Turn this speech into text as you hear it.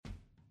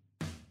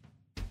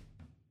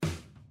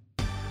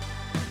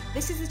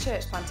This is the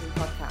Church Planting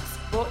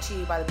Podcast, brought to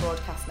you by the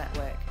Broadcast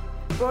Network.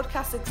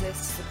 Broadcast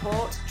exists to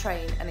support,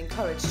 train and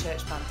encourage church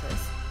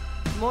planters.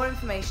 For more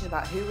information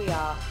about who we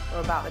are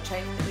or about the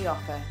training that we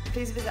offer,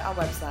 please visit our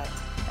website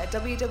at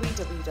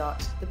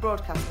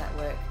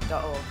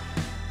www.thebroadcastnetwork.org.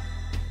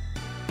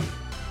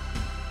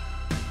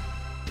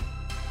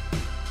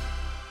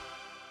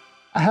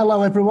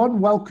 Hello everyone,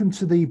 welcome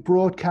to the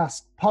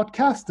Broadcast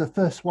Podcast, the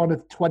first one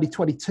of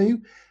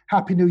 2022.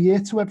 Happy New Year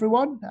to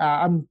everyone.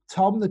 I'm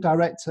Tom, the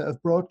Director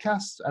of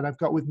Broadcast, and I've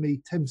got with me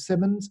Tim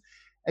Simmons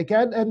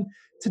again. And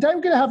today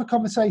we're going to have a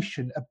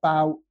conversation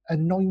about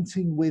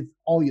anointing with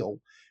oil,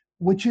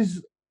 which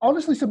is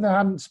honestly something I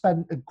hadn't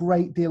spent a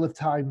great deal of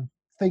time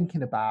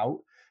thinking about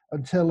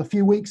until a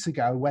few weeks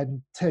ago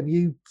when, Tim,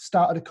 you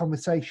started a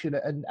conversation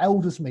at an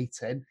elders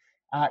meeting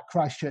at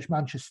Christ Church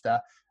Manchester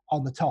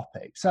on the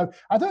topic. So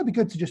I thought it'd be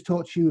good to just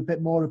talk to you a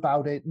bit more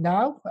about it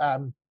now,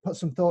 put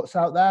some thoughts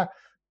out there.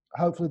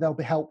 Hopefully they'll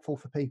be helpful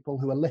for people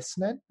who are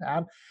listening.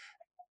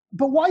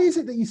 But why is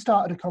it that you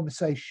started a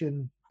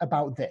conversation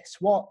about this?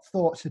 What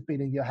thoughts had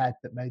been in your head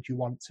that made you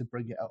want to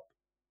bring it up?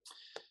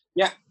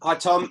 Yeah, hi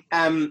Tom.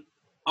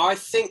 I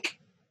think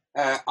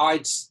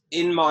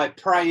in my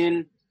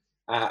praying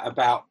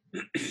about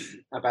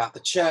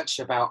the church,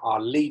 about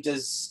our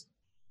leaders,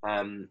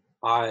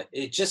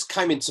 it just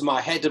came into my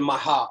head and my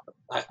heart.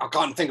 I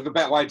can't think of a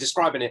better way of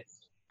describing it.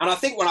 And I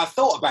think when I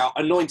thought about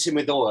anointing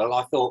with oil,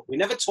 I thought, we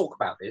never talk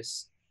about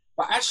this,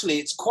 but actually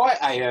it's quite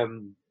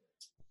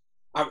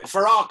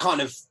for our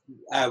kind of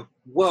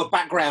world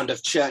background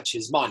of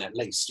churches, mine at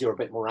least, you're a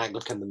bit more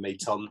Anglican than me,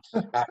 Tom.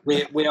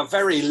 We are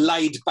very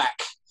laid back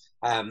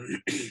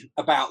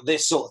about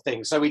this sort of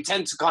thing. So we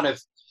tend to kind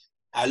of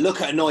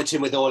look at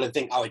anointing with oil and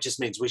think, oh, it just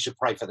means we should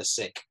pray for the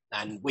sick.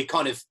 And we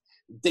kind of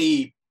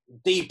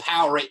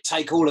depower it,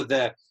 take all of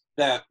the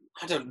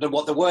I don't know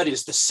what the word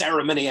is, the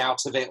ceremony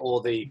out of it,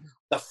 or the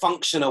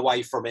function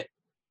away from it.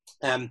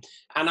 And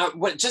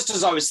just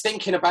as I was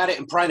thinking about it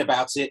and praying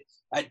about it,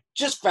 I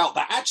just felt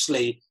that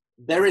actually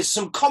there is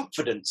some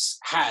confidence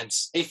had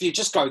if you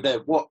just go there.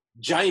 What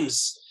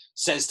James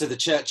says to the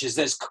churches,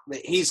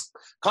 he's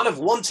kind of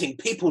wanting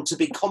people to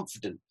be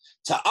confident,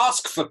 to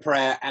ask for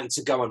prayer and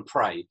to go and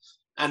pray.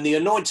 And the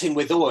anointing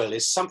with oil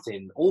is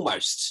something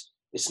almost,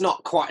 it's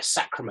not quite a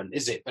sacrament,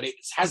 is it? But it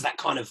has that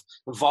kind of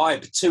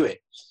vibe to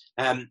it.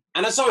 And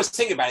as I was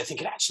thinking about it,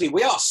 thinking, actually,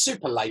 we are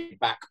super laid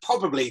back,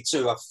 probably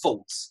to a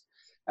fault.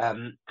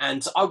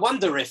 And I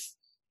wonder if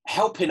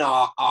helping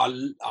our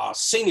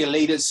senior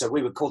leaders, so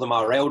we would call them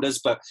our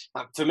elders, but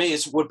for me,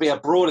 it would be a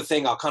broader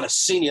thing, our kind of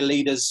senior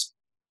leaders,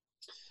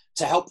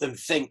 to help them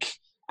think,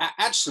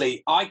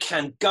 actually, I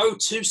can go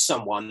to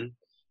someone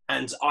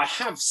and I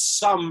have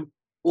some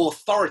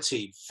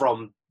authority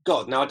from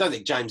God. Now, I don't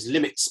think James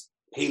limits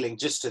healing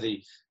just to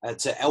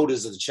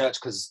elders of the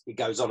church, because he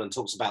goes on and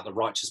talks about the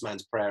righteous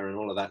man's prayer and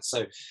all of that.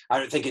 So I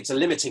don't think it's a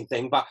limiting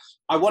thing, but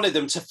I wanted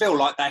them to feel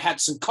like they had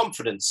some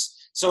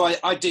confidence. So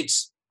I did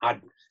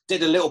a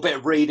little bit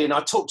of reading. I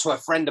talked to a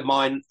friend of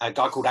mine, a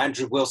guy called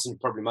Andrew Wilson,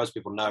 probably most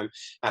people know,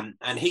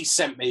 and he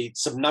sent me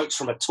some notes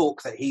from a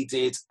talk that he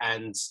did,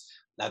 and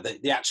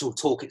the actual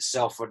talk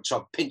itself, which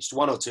I pinched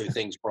one or two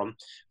things from.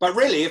 But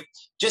really,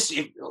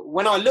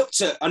 when I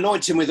looked at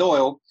anointing with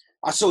oil,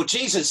 I saw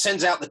Jesus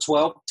sends out the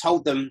 12,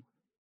 told them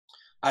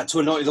to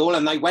anoint with oil,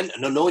 and they went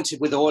and anointed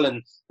with oil,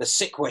 and the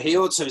sick were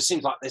healed. So it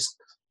seems like there's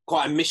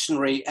quite a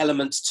missionary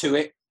element to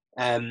it.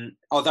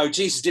 Although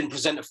Jesus didn't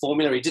present a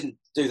formula, he didn't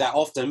do that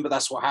often, but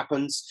that's what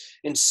happens.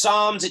 In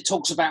Psalms, it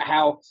talks about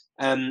how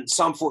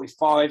Psalm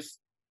 45,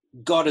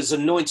 God has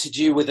anointed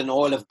you with an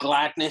oil of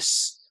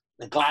gladness,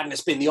 the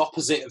gladness being the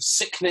opposite of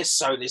sickness.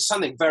 So there's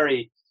something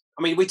very,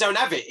 I mean, we don't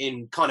have it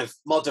in kind of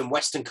modern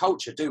Western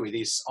culture, do we?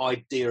 This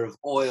idea of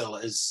oil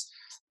as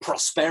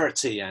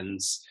prosperity and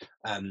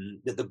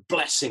the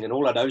blessing and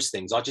all of those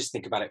things. I just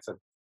think about it for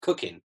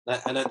cooking,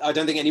 and I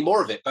don't think any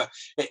more of it.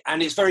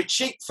 And it's very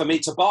cheap for me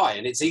to buy,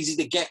 and it's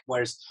easy to get.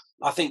 Whereas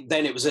I think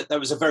then there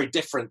was a very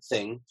different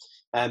thing.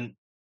 And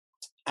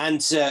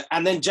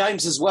then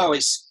James as well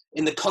is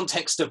in the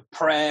context of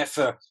prayer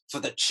for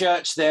the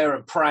church there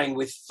and praying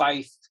with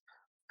faith.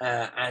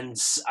 And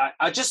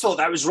I just thought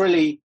that was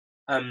really.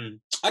 I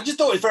just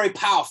thought it was very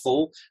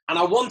powerful, and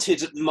I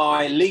wanted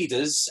our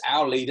leaders,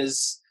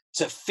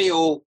 to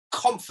feel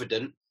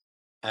confident,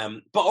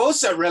 but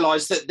also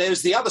realised that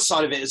there's the other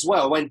side of it as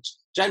well. When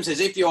James says,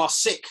 if you are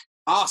sick,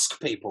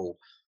 ask people.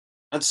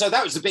 And so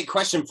that was the big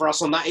question for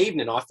us on that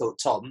evening, I thought,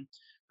 Tom,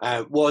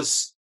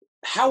 was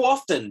how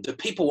often do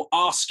people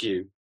ask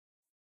you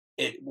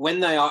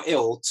when they are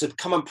ill to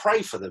come and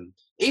pray for them?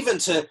 Even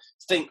to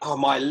think, oh,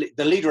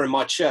 the leader in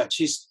my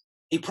church,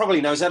 he probably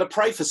knows how to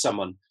pray for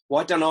someone.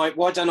 Why don't I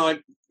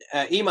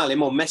email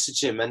him or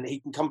message him and he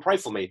can come pray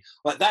for me?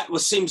 Like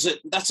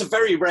that's a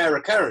very rare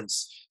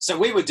occurrence. So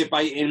we were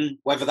debating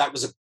whether that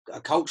was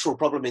a cultural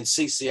problem in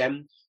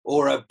CCM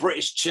or a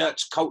British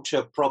church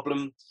culture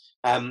problem.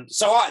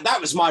 That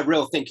was my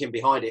real thinking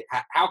behind it.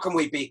 How can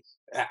we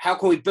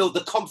build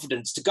the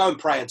confidence to go and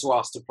pray and to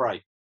ask to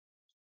pray?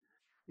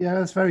 Yeah,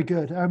 that's very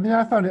good. I mean,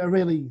 I found it a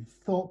really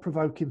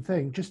thought-provoking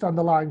thing, just on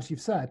the lines you've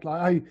said.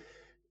 Like, I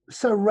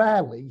so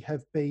rarely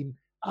have been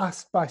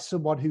asked by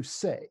someone who's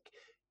sick,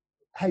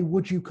 hey,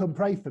 would you come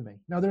pray for me?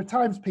 Now, there are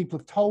times people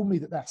have told me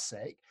that they're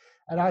sick,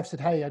 and I've said,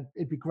 hey,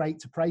 it'd be great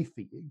to pray for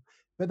you.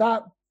 But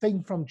that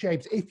thing from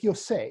James, if you're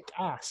sick,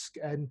 ask,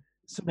 and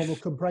someone will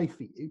come pray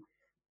for you.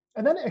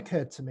 And then it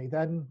occurred to me,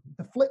 then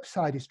the flip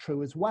side is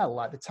true as well.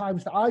 Like the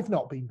times that I've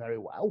not been very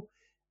well,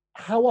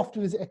 how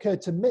often has it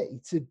occurred to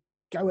me to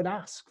go and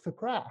ask for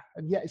prayer?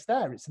 And yet it's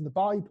there, it's in the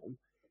Bible.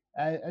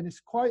 And it's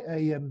quite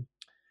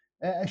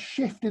a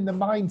shift in the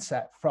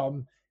mindset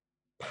from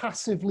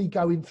passively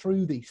going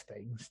through these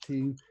things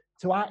to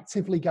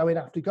actively going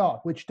after God,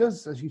 which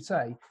does, as you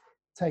say,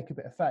 take a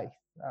bit of faith.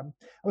 I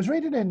was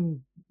reading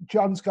in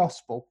John's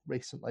Gospel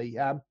recently.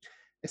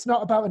 It's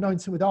not about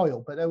anointing with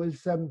oil, but there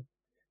was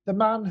the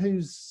man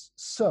whose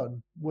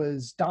son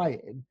was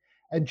dying,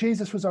 and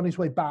Jesus was on his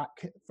way back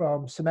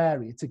from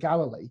Samaria to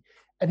Galilee,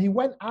 and he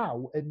went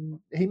out and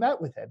he met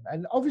with him.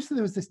 And obviously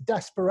there was this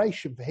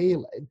desperation for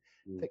healing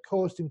that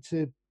caused him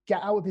to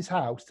get out of his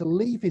house, to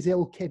leave his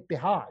ill kid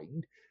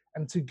behind,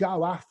 and to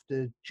go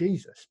after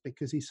Jesus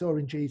because he saw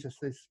in Jesus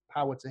this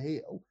power to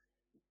heal.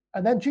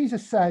 And then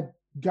Jesus said,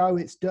 go,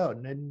 it's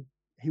done. And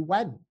he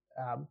went.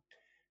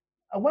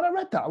 And when I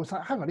read that, I was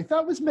like, hang on, if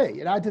that was me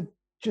and I'd have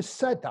just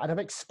said that, I'd have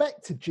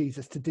expected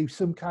Jesus to do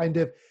some kind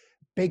of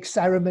big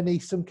ceremony,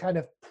 some kind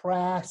of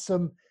prayer,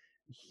 some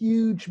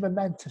huge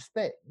momentous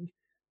thing.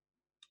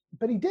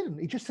 But he didn't.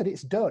 He just said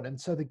it's done.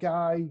 And so the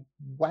guy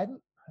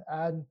went.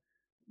 And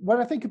when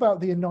I think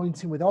about the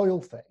anointing with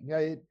oil thing,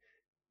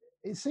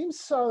 it seems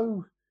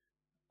so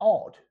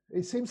odd.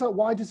 It seems like,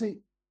 why does it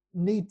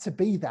need to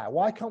be there?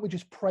 Why can't we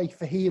just pray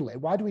for healing?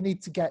 Why do we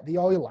need to get the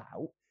oil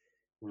out?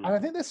 And I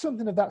think there's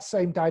something of that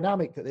same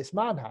dynamic that this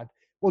man had.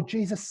 Well,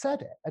 Jesus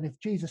said it. And if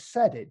Jesus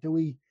said it, do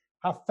we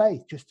have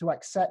faith just to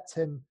accept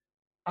him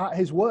at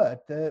his word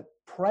that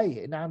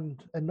praying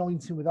and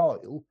anointing with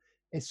oil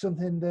is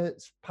something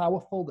that's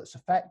powerful, that's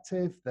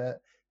effective, that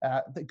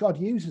God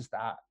uses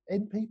that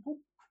in people?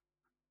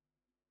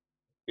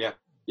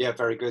 Yeah,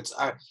 very good.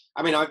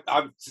 I mean,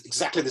 I'm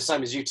exactly the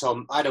same as you,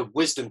 Tom. I had a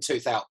wisdom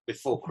tooth out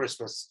before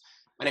Christmas,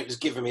 and it was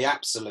giving me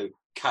absolute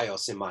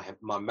chaos in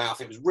my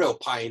mouth. It was real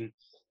pain.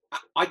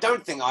 I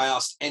don't think I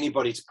asked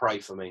anybody to pray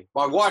for me.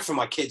 My wife and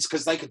my kids,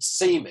 because they could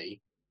see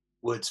me,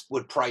 would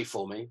pray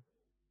for me.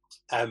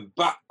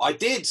 But I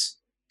did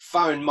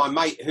phone my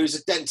mate, who's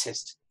a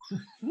dentist,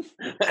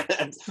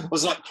 and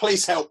was like,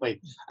 please help me.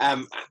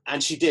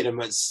 And she did, and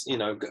was,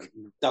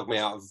 dug me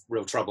out of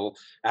real trouble.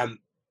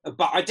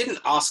 But I didn't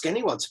ask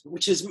anyone,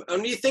 which is,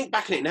 when you think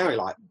back on it now, you're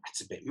like, that's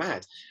a bit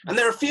mad. And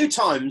there are a few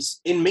times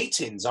in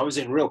meetings, I was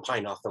in real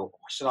pain. I thought,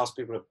 I should ask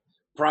people to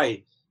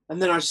pray.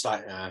 And then I was just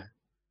like,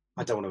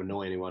 I don't want to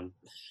annoy anyone.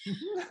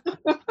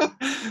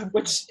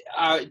 Which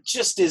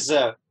just is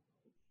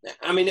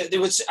it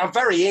was a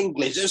very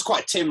English, it was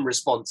quite a Tim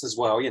response as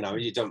well,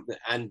 you don't,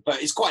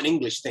 but it's quite an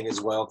English thing as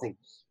well. I think,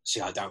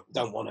 I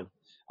don't want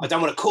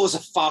to cause a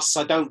fuss.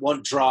 I don't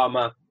want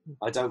drama.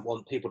 I don't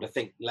want people to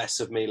think less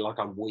of me, like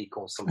I'm weak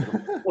or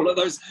something. All of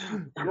those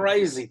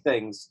crazy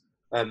things.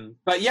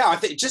 But yeah, I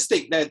think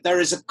that there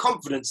is a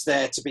confidence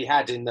there to be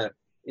had in the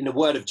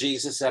word of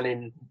Jesus and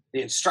in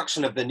the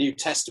instruction of the New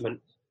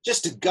Testament,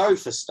 just to go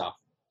for stuff.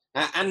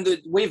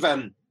 And we've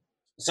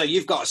so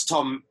you've got us,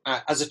 Tom,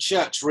 as a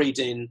church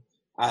reading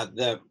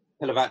the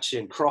Pilavachi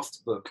and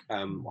Croft book. I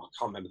can't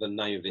remember the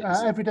name of it.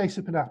 Everyday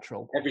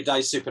Supernatural.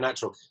 Everyday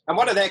Supernatural. And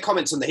one of their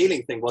comments on the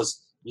healing thing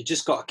was, you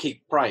just got to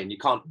keep praying. You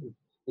can't.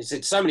 He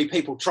said, so many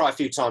people try a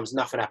few times,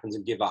 nothing happens,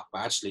 and give up,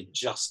 but actually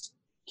just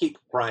keep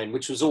praying,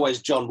 which was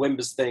always John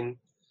Wimber's thing.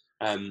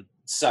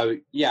 So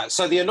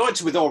the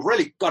anointing with oil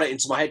really got it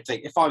into my head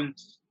thing. If I'm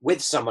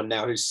with someone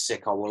now who's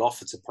sick, I will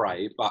offer to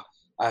pray. But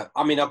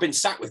I've been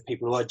sat with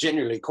people who are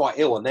genuinely quite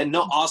ill, and they're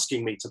not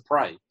asking me to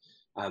pray.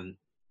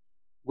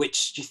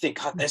 Which you think,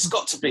 there's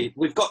got to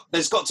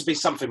be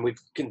something we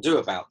can do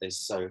about this.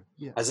 So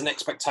as an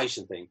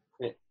expectation thing,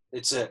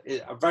 it's a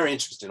very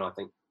interesting, I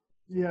think.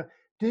 Yeah.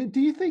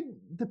 Do you think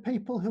the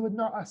people who are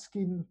not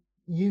asking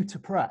you to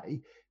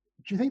pray,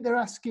 do you think they're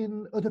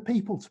asking other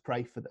people to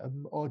pray for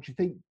them, or do you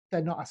think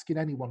they're not asking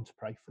anyone to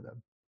pray for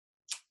them?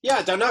 Yeah,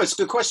 I don't know. It's a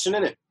good question,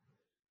 isn't it?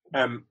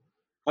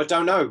 I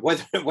don't know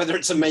whether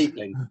it's a me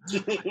thing.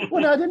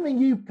 Well, no, I didn't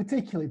mean you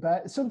particularly,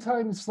 but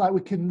sometimes, like,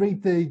 we can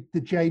read the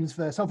James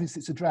verse.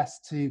 Obviously, it's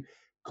addressed to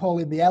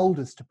calling the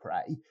elders to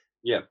pray.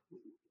 Yeah.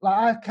 Like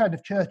our kind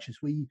of churches,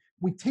 we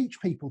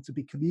teach people to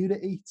be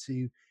community,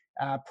 to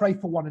pray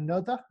for one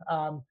another.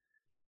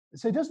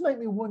 So it does make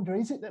me wonder,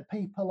 is it that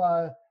people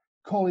are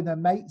calling their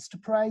mates to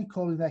pray,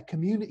 calling their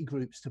community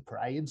groups to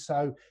pray, and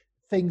so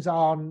things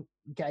aren't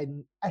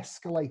getting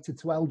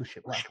escalated to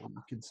eldership level,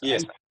 you can say,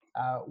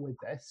 with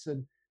this?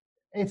 And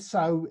if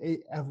so,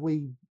 have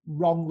we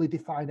wrongly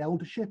defined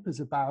eldership as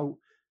about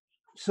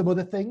some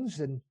other things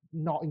and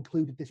not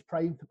included this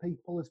praying for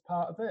people as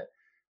part of it?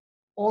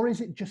 Or is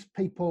it just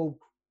people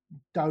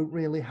don't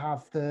really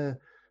have the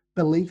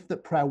belief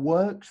that prayer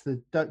works,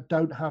 that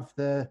don't have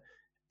the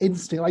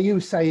instinct, like you were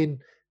saying,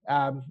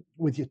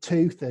 with your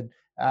tooth, and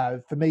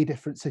for me,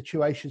 different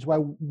situations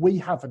where we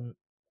haven't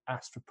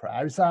asked for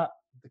prayer. Is that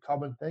the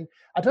common thing?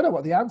 I don't know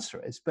what the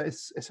answer is, but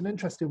it's an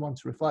interesting one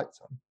to reflect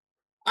on.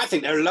 I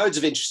think there are loads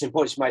of interesting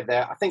points you made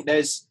there. I think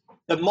there's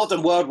the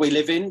modern world we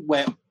live in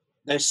where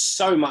there's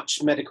so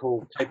much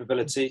medical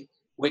capability,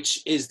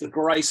 which is the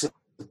grace of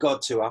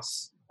God to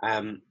us.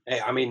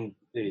 I mean,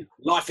 the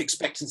life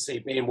expectancy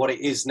being what it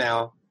is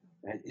now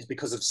is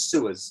because of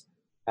sewers,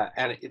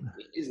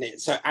 isn't it?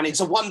 So, and it's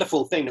a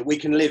wonderful thing that we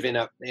can live in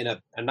a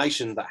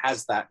nation that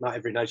has that. Not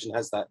every nation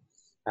has that,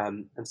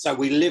 and so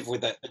we live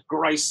with the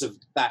grace of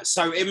that.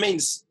 So it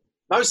means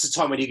most of the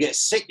time when you get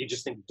sick, you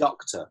just think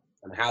doctor,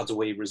 and how do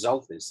we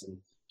resolve this? And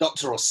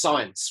doctor or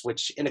science,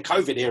 which in a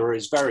COVID era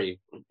is very,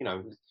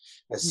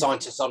 there's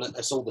scientists on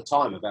us all the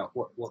time about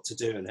what to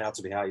do and how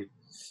to behave.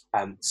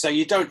 So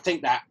you don't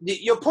think that.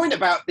 Your point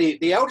about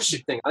the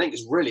eldership thing, I think,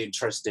 is really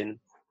interesting.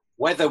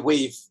 Whether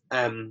we've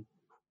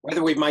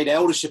made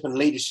eldership and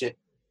leadership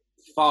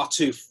far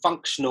too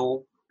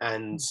functional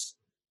and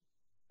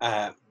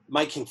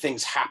making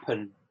things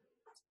happen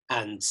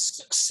and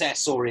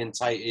success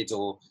orientated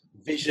or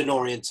vision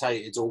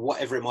orientated or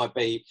whatever it might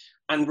be,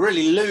 and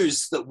really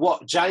lose that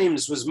what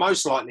James was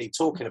most likely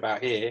talking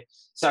about here.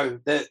 So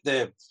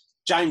the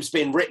James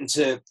being written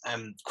to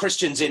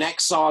Christians in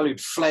exile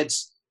who'd fled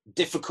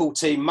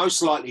difficulty,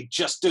 most likely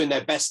just doing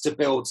their best to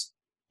build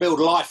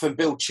life and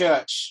build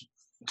church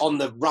on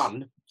the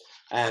run,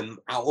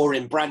 or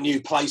in brand new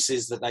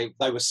places that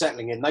they were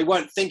settling in. They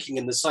weren't thinking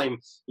in the same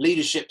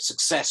leadership,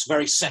 success,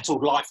 very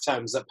settled life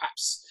terms that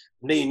perhaps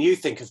me and you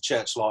think of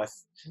church life.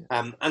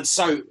 And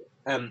so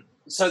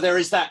there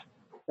is that.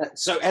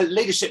 So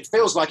leadership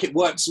feels like it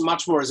works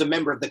much more as a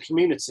member of the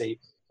community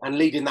and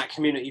leading that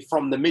community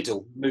from the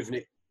middle, moving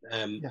it,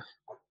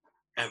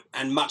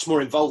 and much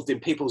more involved in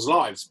people's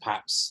lives,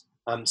 perhaps.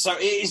 So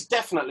it is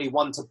definitely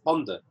one to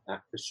ponder,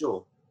 for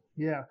sure.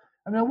 Yeah,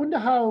 I mean, I wonder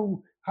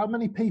how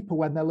many people,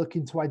 when they're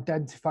looking to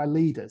identify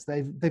leaders,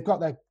 they've got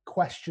their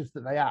questions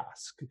that they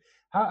ask.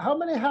 How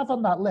many have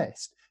on that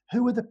list?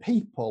 Who are the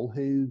people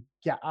who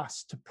get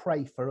asked to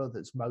pray for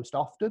others most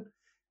often?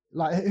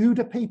 Like, who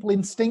do people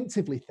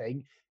instinctively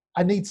think,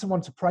 I need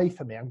someone to pray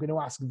for me, I'm going to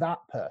ask that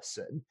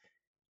person?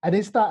 And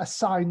is that a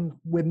sign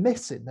we're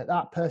missing,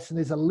 that person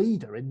is a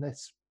leader in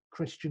this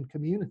Christian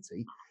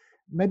community?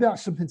 Maybe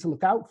that's something to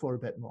look out for a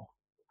bit more.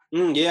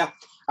 Yeah.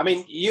 I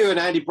mean, you and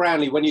Andy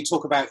Brownlee, when you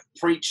talk about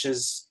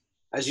preachers,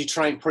 as you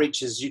train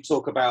preachers, you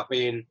talk about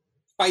being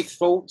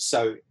faithful,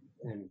 so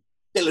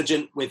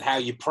diligent with how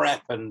you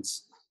prep and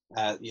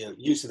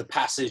use of the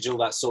passage, all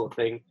that sort of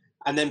thing.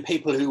 And then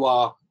people who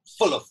are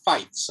full of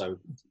faith, so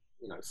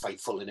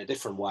faithful in a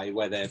different way,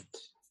 where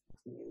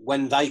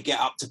when they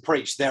get up to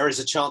preach, there is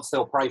a chance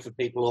they'll pray for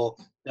people, or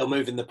they'll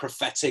move in the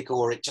prophetic,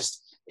 or it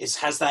just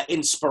has that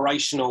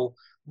inspirational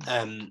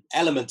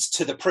elements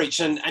to the preach.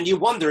 And you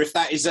wonder if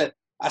that is a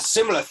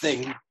similar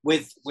thing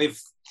with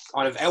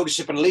kind of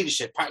eldership and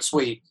leadership. Perhaps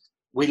we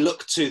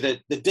look to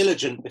the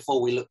diligent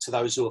before we look to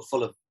those who are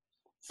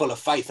full of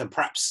faith, and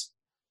perhaps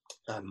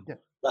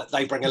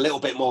they bring a little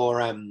bit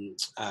more,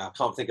 I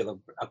can't think of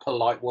a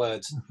polite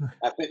word,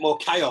 a bit more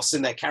chaos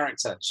in their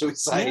character, shall we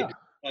say,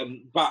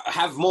 but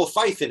have more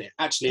faith in it,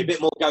 actually, a bit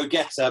more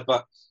go-getter,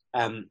 but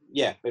a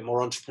bit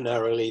more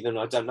entrepreneurial even,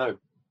 I don't know.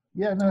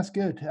 Yeah, no, that's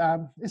good.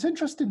 It's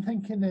interesting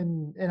thinking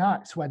in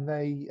Acts when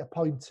they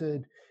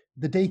appointed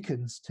the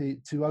deacons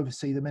to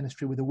oversee the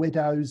ministry with the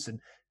widows, and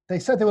they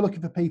said they were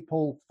looking for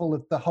people full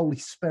of the Holy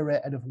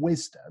Spirit and of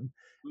wisdom,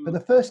 but the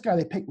first guy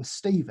they picked was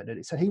Stephen, and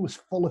it said he was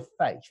full of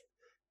faith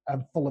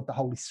and full of the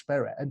Holy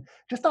Spirit. And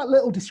just that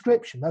little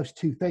description, those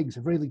two things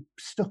have really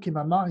stuck in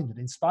my mind and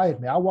inspired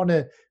me. I want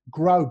to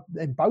grow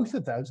in both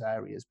of those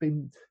areas,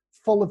 being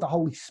full of the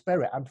Holy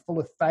Spirit and full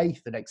of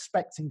faith and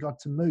expecting God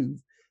to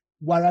move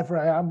wherever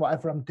I am,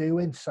 whatever I'm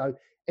doing. So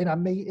in our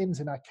meetings,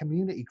 in our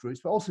community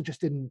groups, but also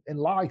just in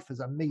life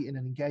as I'm meeting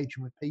and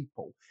engaging with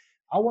people,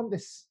 I want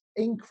this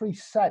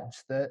increased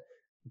sense that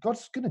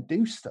God's going to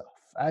do stuff,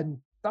 and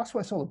that's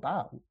what it's all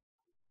about.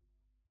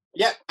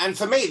 Yeah, and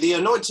for me, the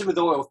anointing with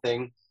oil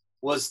thing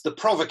was the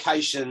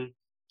provocation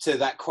to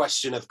that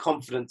question of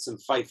confidence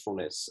and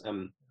faithfulness.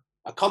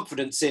 A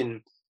confidence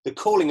in the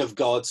calling of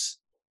God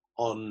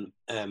on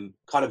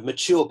kind of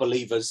mature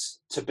believers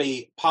to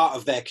be part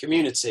of their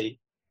community,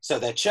 so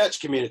their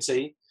church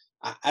community,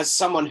 as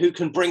someone who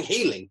can bring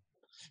healing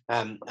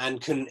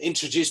and can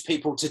introduce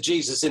people to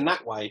Jesus in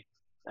that way.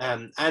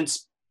 And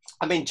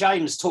I mean,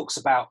 James talks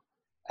about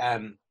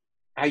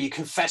how you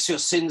confess your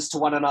sins to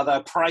one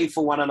another, pray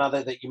for one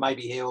another that you may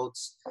be healed.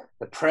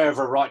 The prayer of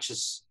a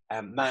righteous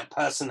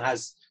person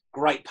has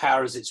great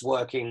power as it's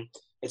working.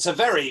 It's a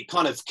very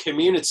kind of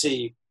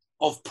community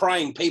of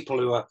praying people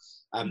who are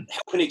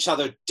helping each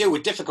other deal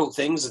with difficult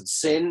things and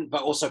sin,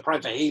 but also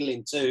praying for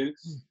healing too.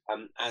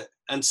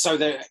 And so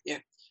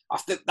I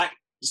think that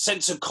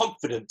sense of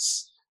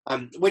confidence,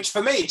 which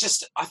for me,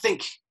 I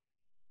think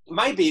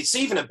maybe it's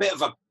even a bit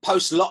of a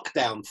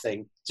post-lockdown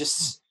thing,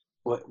 just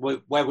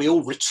where we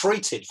all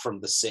retreated from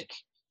the sick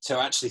to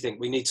actually think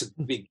we need to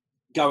be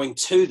going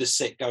to the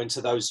sick, going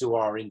to those who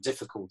are in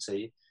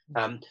difficulty.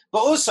 But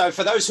also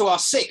for those who are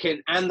sick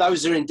and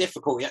those who are in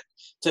difficulty,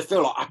 to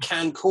feel like I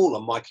can call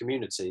on my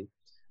community,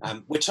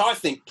 which I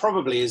think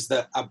probably is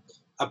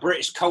a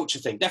British culture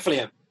thing,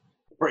 definitely a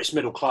British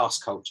middle class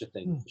culture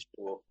thing,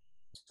 for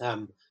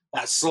sure.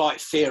 That slight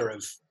fear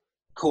of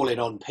calling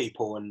on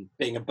people and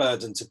being a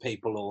burden to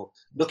people or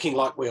looking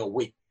like we are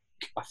weak.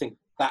 I think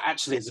that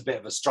actually is a bit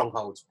of a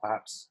stronghold,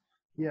 perhaps.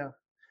 Yeah,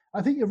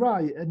 I think you're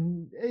right.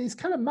 And it's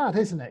kind of mad,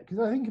 isn't it?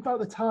 Because I think about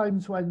the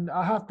times when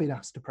I have been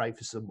asked to pray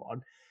for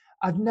someone,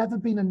 I've never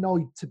been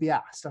annoyed to be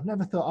asked. I've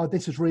never thought, oh,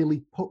 this has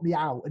really put me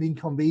out and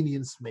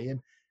inconvenienced me,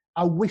 and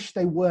I wish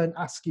they weren't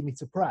asking me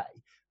to pray.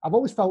 I've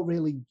always felt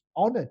really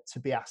honoured to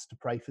be asked to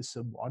pray for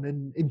someone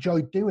and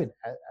enjoyed doing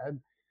it. And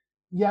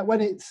yet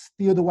when it's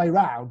the other way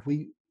around,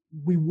 we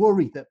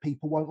worry that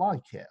people won't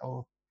like it.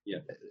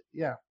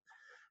 Yeah.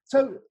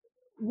 So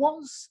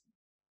what's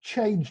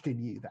changed in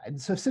you then?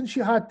 So since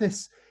you had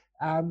this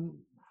kind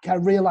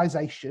of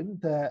realisation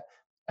that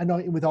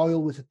anointing with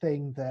oil was a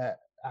thing that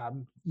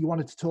you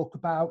wanted to talk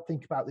about,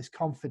 think about this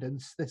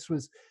confidence. This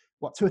was,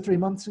 2 or 3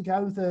 months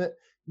ago that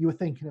you were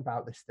thinking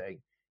about this thing.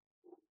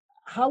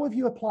 How have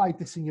you applied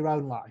this in your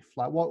own life?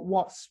 Like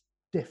what's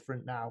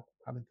different now,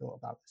 having thought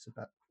about this a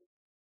bit?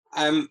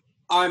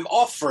 I'm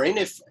offering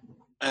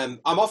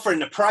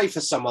to pray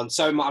for someone.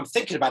 So I'm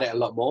thinking about it a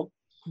lot more,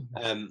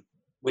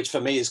 which for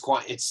me is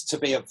it's to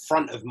be up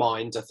front of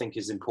mind, I think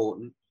is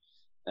important.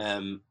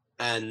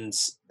 And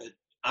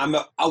I'm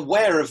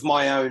aware of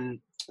my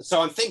own,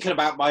 so I'm thinking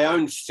about my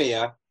own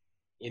fear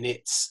in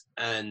it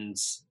and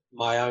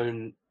my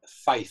own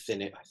faith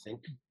in it, I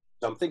think.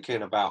 So I'm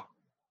thinking about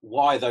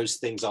why those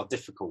things are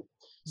difficult.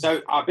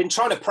 So I've been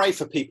trying to pray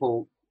for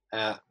people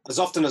as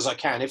often as I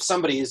can. If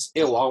somebody is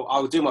ill,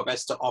 I'll do my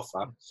best to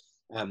offer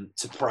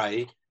to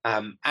pray.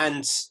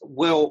 And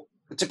we'll,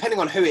 depending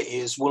on who it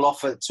is, we'll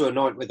offer to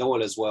anoint with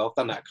oil as well. I've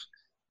done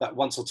that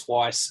once or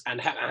twice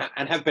and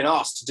have been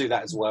asked to do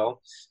that as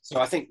well.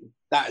 So I think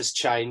that has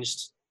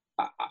changed.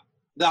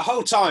 The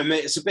whole time,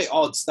 it's a bit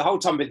odd. The whole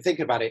time I've been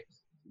thinking about it,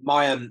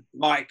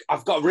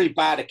 I've got a really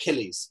bad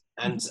Achilles,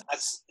 and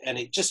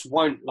it just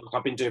won't, like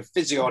I've been doing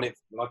physio on it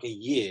for like a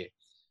year.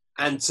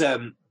 And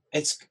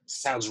it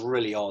sounds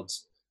really odd,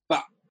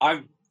 but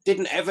I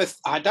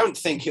don't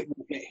think it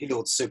will get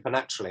healed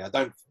supernaturally. I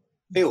don't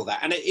feel that.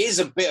 And it is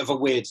a bit of a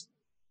weird,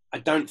 I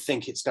don't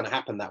think it's going to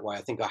happen that way.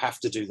 I think I have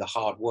to do the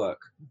hard work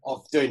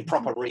of doing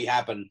proper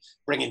rehab and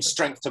bringing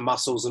strength to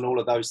muscles and all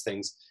of those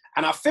things.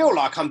 And I feel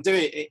like I'm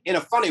doing it in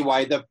a funny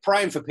way. The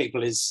praying for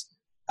people is,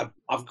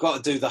 I've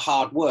got to do the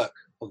hard work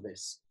of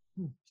this.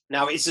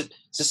 Now, it's a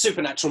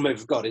supernatural move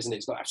of God, isn't it?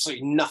 It's got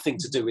absolutely nothing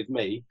to do with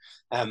me.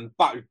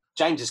 But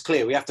James is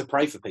clear. We have to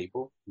pray for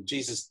people.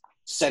 Jesus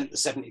sent the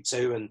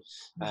 72,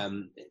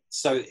 and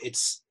so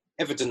it's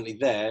evidently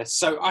there.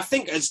 So I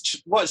think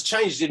what's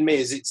changed in me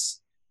is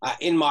it's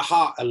in my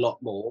heart a lot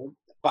more,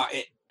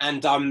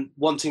 and I'm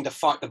wanting to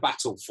fight the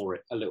battle for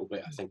it a little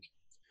bit, I think,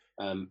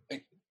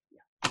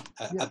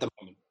 at the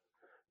moment.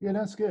 Yeah,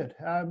 that's good.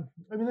 I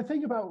mean, the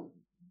thing about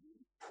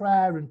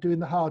prayer and doing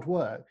the hard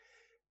work,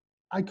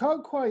 I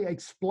can't quite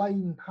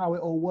explain how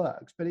it all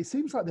works, but it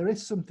seems like there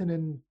is something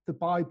in the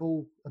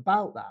Bible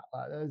about that.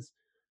 Like there's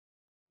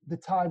the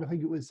time, I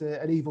think it was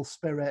an evil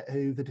spirit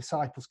who the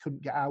disciples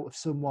couldn't get out of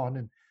someone,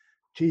 and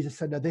Jesus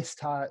said, no, this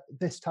type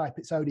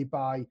it's only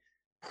by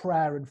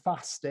prayer and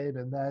fasting.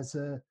 And there's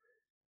an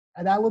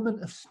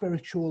element of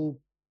spiritual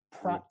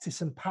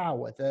practice and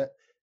power that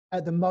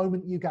at the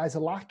moment you guys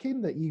are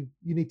lacking, that you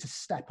need to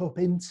step up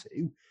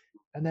into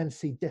and then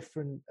see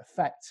different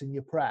effects in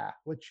your prayer,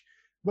 which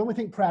when we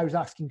think prayer is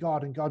asking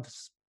God and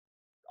God's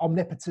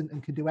omnipotent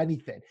and can do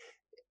anything,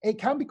 it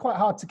can be quite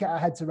hard to get our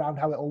heads around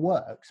how it all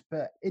works,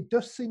 but it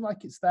does seem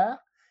like it's there.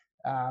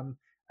 And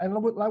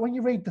like when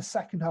you read the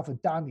second half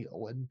of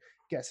Daniel and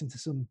gets into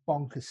some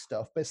bonkers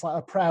stuff, but it's like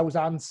a prayer was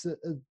answered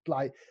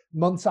like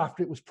months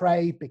after it was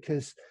prayed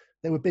because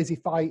they were busy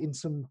fighting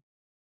some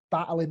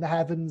battle in the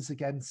heavens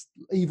against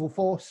evil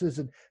forces,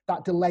 and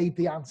that delayed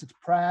the answer to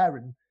prayer.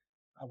 And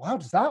well, how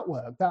does that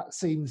work? That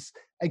seems,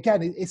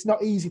 again, it's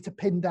not easy to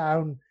pin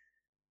down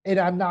in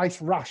a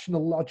nice,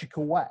 rational,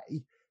 logical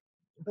way,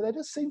 but there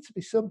does seem to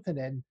be something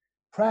in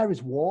prayer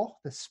is war.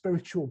 There's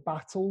spiritual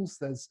battles.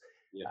 There's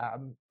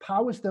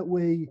powers that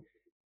we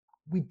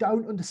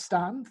don't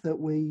understand, that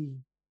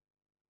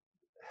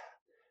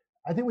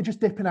I think we're just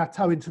dipping our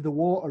toe into the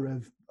water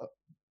of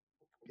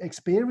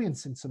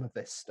experiencing some of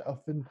this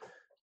stuff. And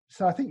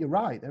so I think you're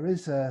right. There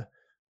is a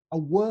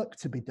work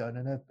to be done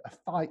and a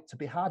fight to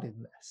be had in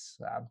this.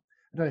 I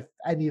don't know if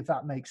any of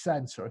that makes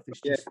sense or if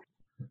it's just...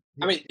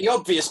 I mean, the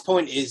obvious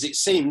point is it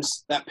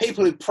seems that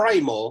people who pray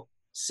more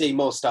see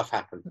more stuff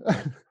happen.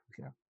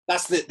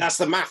 That's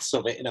the maths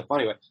of it in a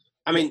funny way.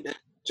 I mean,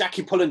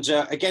 Jackie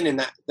Pullinger, again, in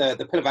that the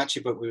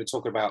Pilavachi book we were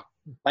talking about,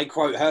 they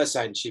quote her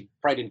saying she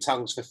prayed in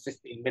tongues for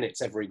 15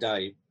 minutes every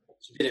day.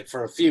 She did it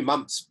for a few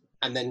months,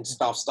 and then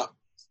stuff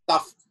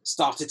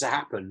started to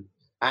happen.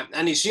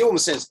 And she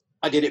almost says,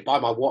 I did it by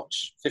my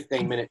watch,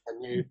 15 minutes,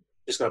 and you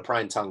just got to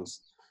pray in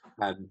tongues.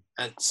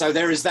 And so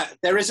there is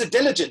a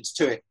diligence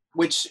to it,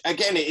 which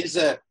again it's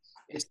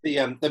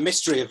the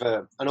mystery of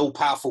an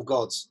all-powerful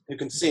God who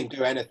can see and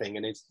do anything,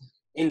 and is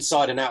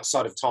inside and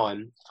outside of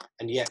time,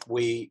 and yet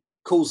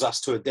calls us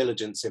to a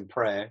diligence in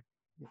prayer.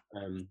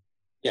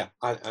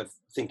 I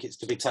think it's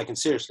to be taken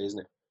seriously,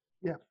 isn't it?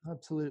 Yeah,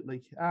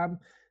 absolutely.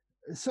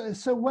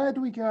 So where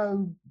do we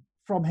go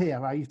from here?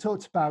 Like, you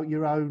talked about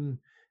your own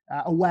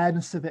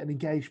awareness of it and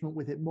engagement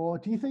with it more.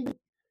 Do you think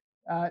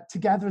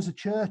together as a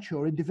church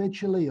or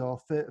individually, or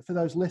for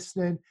those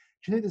listening, do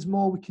you think there's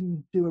more we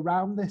can do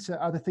around this?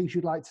 Are there things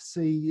you'd like to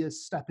see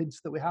us step into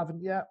that we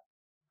haven't yet?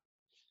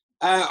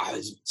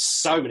 There's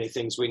so many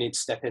things we need to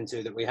step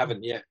into that we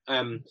haven't yet.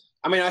 I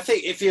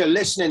think if you're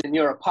listening and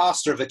you're a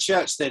pastor of a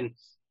church, then,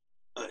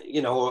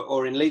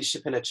 or in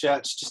leadership in a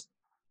church, just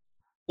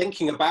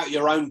thinking about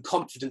your own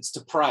confidence to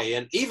pray,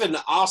 and even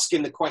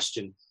asking the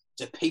question,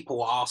 do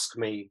people ask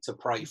me to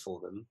pray for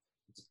them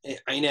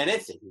in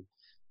anything?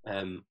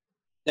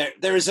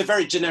 There is a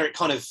very generic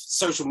kind of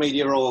social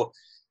media, or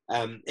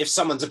if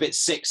someone's a bit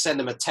sick, send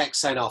them a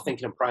text saying,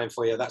 thinking of praying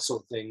for you, that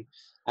sort of thing.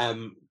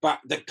 But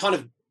the kind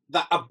of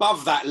that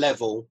above that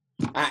level,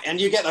 and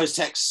you get those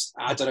texts,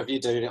 I don't know if you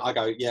do, I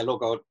go, yeah,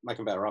 Lord God, make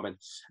them better, amen.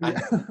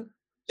 And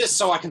just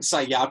so I can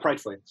say, yeah, I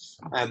prayed for you,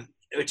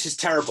 which is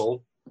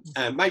terrible.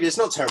 Maybe it's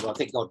not terrible. I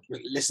think God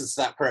listens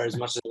to that prayer as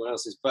much as anyone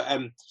else's. But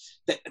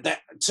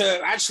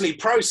to actually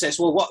process,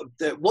 well,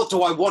 what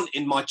do I want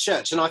in my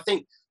church? And I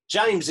think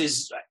James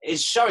is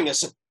showing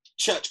us a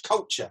church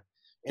culture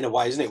in a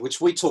way, isn't it?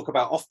 Which we talk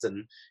about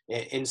often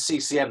in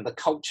CCM, the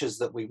cultures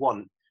that we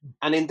want.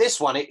 And in this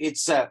one,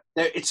 it's a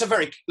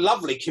very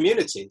lovely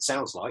community. It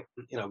sounds like,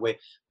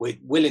 we're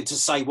willing to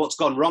say what's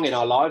gone wrong in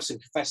our lives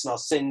and confessing our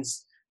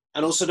sins,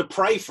 and also to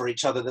pray for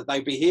each other that they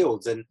be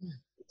healed. And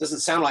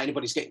doesn't sound like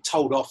anybody's getting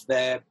told off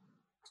there.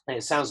 And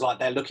it sounds like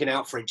they're looking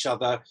out for each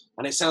other,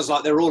 and it sounds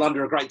like they're all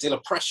under a great deal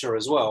of pressure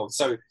as well.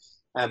 So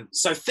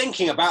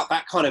thinking about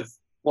that kind of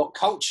what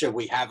culture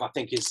we have, I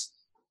think is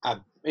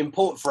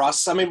important for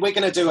us. I mean, we're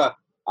going to do a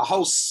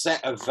whole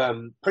set of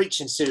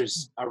preaching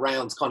series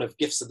around kind of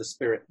gifts of the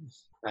Spirit.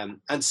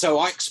 And so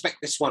I expect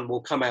this one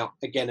will come out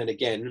again and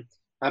again.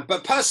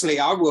 But personally,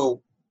 I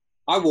will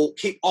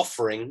keep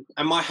offering,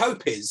 and my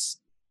hope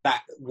is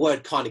that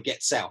word kind of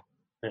gets out.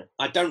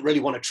 I don't really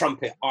want to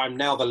trumpet, I'm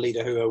now the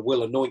leader who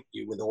will anoint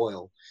you with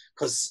oil,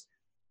 because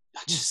I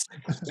just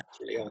think that's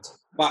really odd.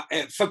 But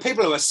for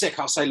people who are sick,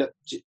 I'll say, look,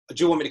 do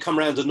you want me to come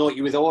around and anoint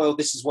you with oil?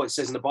 This is what it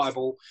says in the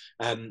Bible.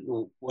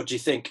 What do you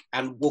think?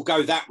 And we'll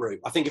go that route.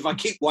 I think if I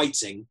keep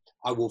waiting,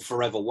 I will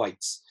forever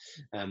wait.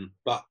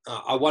 But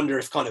I wonder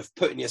if kind of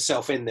putting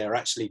yourself in there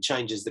actually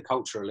changes the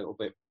culture a little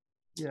bit.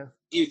 Yeah. What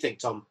do you think,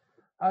 Tom?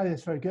 I think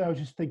it's very good. I was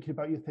just thinking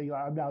about your thing,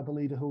 like, I'm now the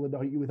leader who will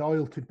anoint you with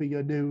oil, could be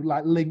your new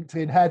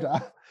LinkedIn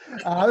header.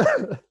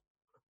 I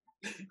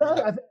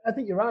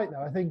think you're right,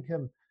 though. I think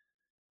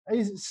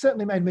it's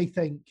certainly made me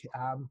think,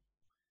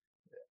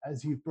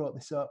 as you've brought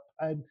this up,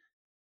 and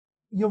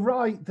you're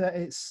right that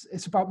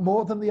it's about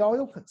more than the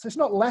oil. So it's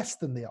not less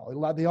than the oil.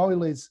 Like, the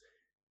oil is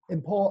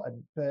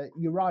important, but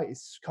you're right.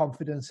 It's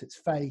confidence, it's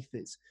faith,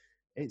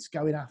 it's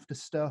going after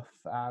stuff.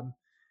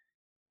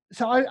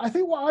 So I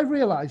think what I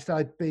realised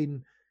I'd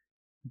been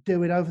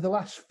doing over the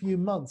last few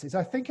months is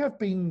I think I've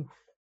been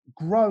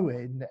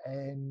growing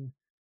in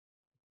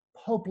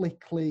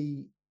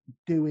publicly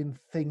doing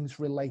things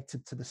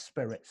related to the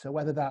Spirit. So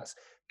whether that's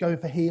going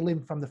for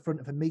healing from the front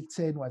of a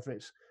meeting, whether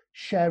it's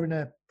sharing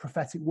a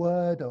prophetic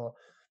word or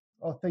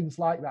things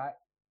like that.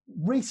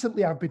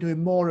 Recently, I've been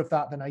doing more of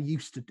that than I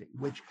used to do,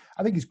 which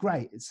I think is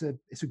great. It's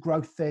a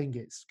growth thing.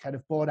 It's kind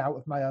of born out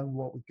of my own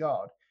walk with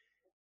God.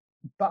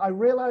 But I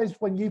realized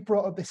when you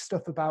brought up this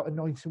stuff about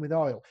anointing with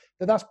oil,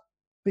 that's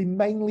been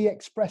mainly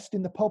expressed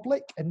in the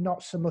public and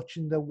not so much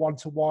in the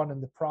one-to-one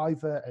and the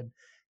private, and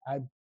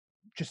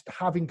just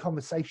having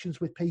conversations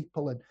with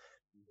people, and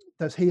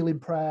those healing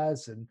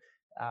prayers and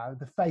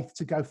the faith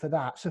to go for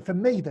that. So for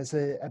me, there's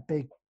a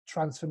big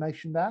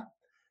transformation there.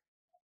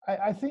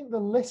 I think the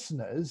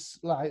listeners,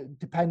 like,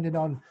 depending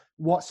on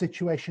what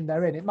situation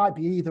they're in, it might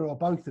be either or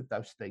both of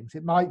those things.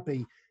 It might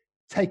be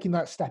taking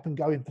that step and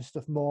going for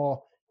stuff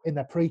more in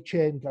their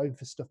preaching, going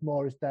for stuff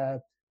more as they're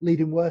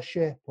leading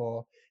worship,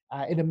 or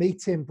in a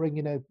meeting,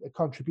 bringing a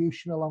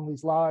contribution along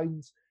these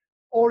lines.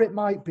 Or it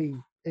might be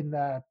in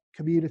their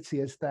community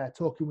as they're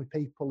talking with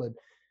people and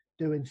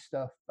doing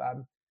stuff.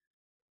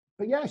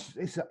 But yes,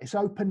 it's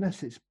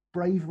openness, it's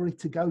bravery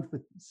to go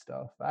for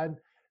stuff. And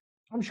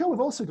I'm sure we've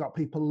also got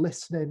people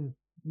listening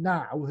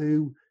now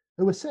who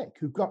are sick,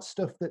 who've got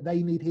stuff that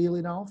they need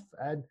healing of.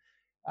 And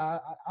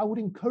I would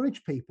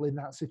encourage people in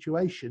that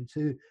situation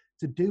to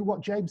do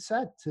what James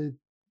said, to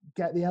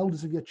get the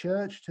elders of your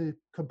church to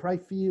come pray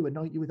for you,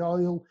 anoint you with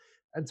oil,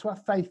 and to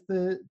have faith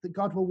that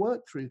God will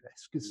work through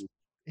this, because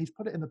he's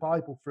put it in the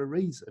Bible for a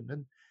reason.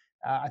 And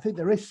I think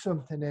there is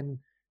something in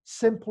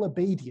simple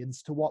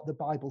obedience to what the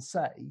Bible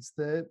says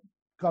that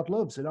God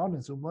loves and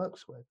honours and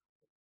works with.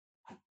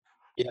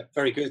 Yeah,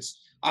 very good.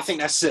 I think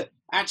that's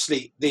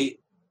actually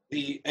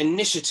the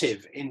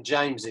initiative in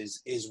James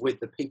is with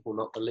the people,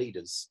 not the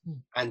leaders.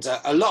 And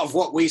a lot of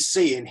what we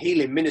see in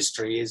healing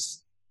ministry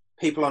is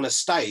people on a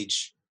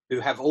stage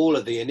who have all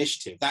of the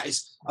initiative. That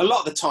is, a lot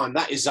of the time,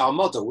 that is our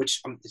model,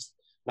 which is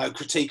no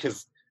critique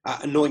of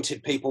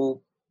anointed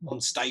people on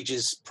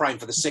stages praying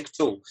for the sick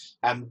at all.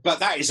 But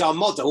that is our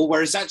model,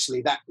 whereas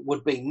actually that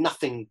would be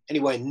nothing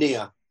anywhere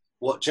near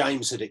what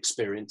James had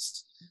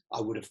experienced,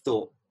 I would have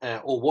thought,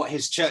 or what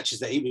his churches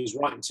that he was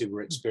writing to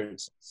were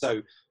experiencing.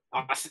 So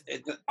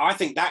I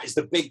think that is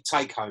the big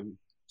take home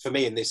for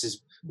me in this,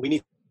 is we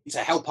need to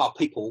help our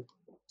people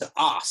to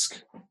ask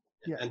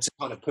and to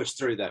kind of push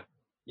through that.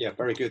 Yeah,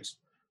 very good.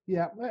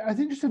 Yeah, I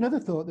think just another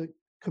thought that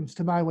comes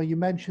to mind when you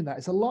mention that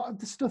is a lot of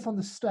the stuff on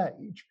the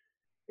stage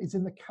is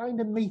in the kind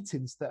of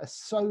meetings that are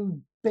so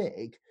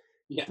big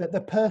that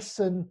the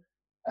person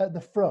at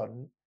the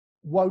front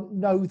won't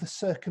know the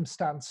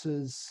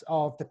circumstances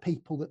of the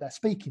people that they're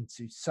speaking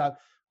to. So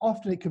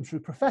often it comes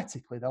through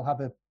prophetically. They'll have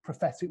a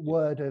prophetic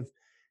word of,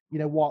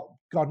 what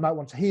God might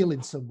want to heal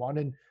in someone,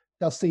 and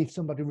they'll see if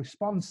somebody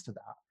responds to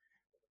that.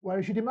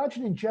 Whereas you'd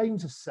imagine in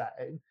James's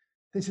setting,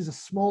 this is a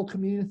small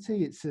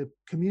community. It's a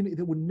community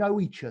that would know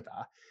each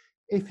other.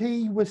 If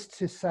he was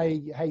to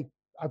say, hey,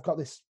 I've got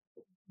this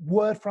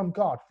word from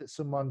God that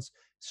someone's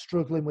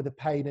struggling with a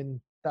pain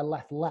in their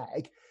left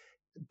leg,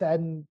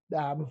 then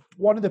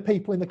one of the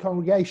people in the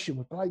congregation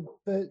would be like,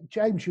 but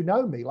James, you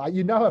know me,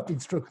 I've been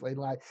struggling,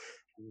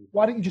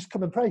 why don't you just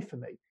come and pray for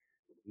me?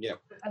 Yeah.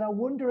 And I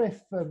wonder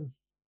if,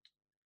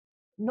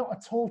 not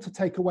at all to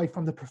take away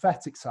from the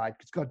prophetic side,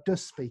 because God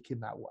does speak in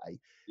that way,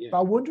 but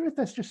I wonder if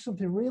there's just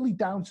something really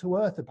down to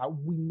earth about,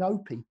 we know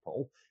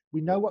people,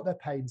 we know what their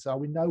pains are,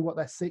 we know what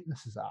their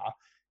sicknesses are,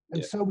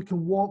 and so we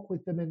can walk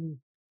with them in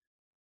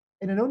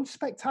an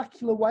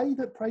unspectacular way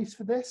that prays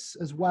for this,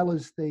 as well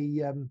as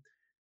the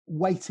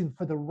waiting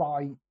for the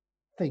right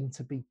thing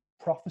to be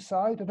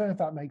prophesied. I don't know if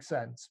that makes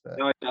sense. But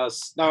no, it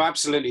does. No,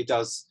 absolutely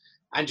does.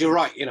 And you're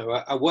right.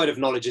 A word of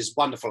knowledge is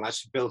wonderful.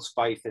 Actually builds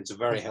faith. It's a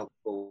very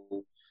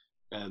helpful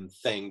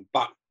thing.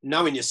 But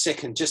knowing you're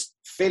sick and just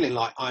feeling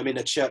like I'm in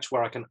a church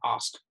where I can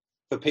ask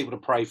for people to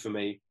pray for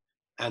me,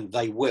 and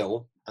they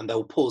will, and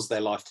they'll pause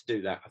their life to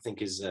do that, I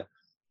think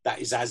that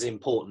is as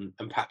important.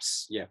 And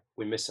perhaps,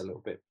 we miss a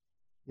little bit.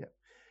 Yeah.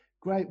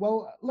 Great.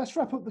 Well, let's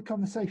wrap up the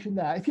conversation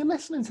there. If you're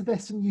listening to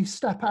this and you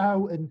step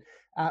out and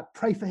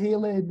pray for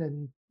healing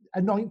and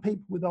anoint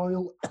people with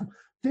oil,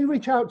 do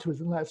reach out to us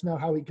and let us know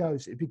how it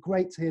goes. It'd be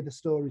great to hear the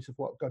stories of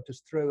what God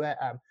does through it.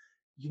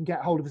 You can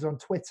get hold of us on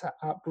Twitter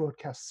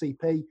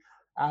 @BroadcastCP,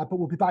 but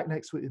we'll be back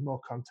next week with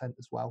more content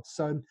as well.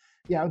 So,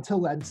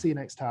 until then, see you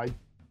next time.